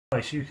Hi,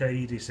 it's UK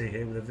EDC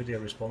here with a video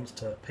response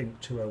to Pink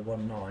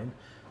 2019.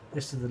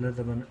 This is the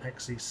Leatherman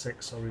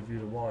XE6 I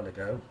reviewed a while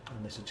ago,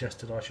 and they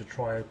suggested I should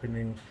try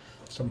opening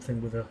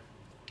something with a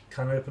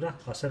can opener.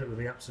 I said it would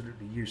be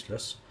absolutely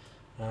useless.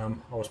 I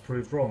was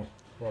proved wrong.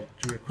 Well,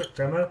 I'll do a quick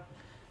demo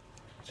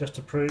just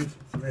to prove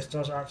that this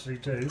does actually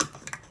do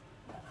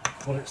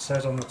what it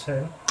says on the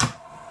tin,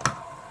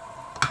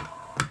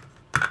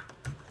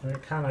 and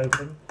it can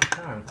open a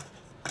can.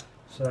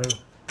 So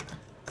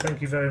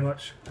thank you very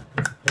much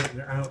for pointing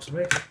it out to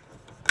me.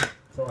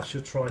 Thought I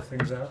should try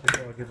things out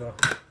before I give a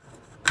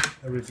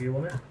review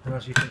on it, and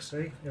as you can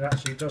see, it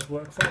actually does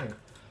work fine.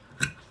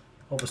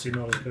 Obviously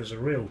not as good as a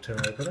real tin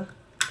opener,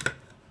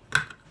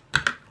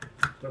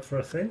 but for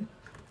a thing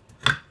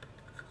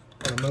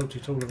and a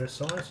multi-tool of this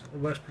size, it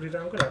works pretty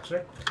damn good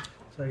actually.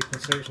 So you can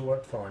see it's all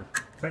worked fine.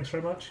 Thanks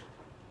very much.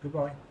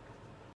 Goodbye.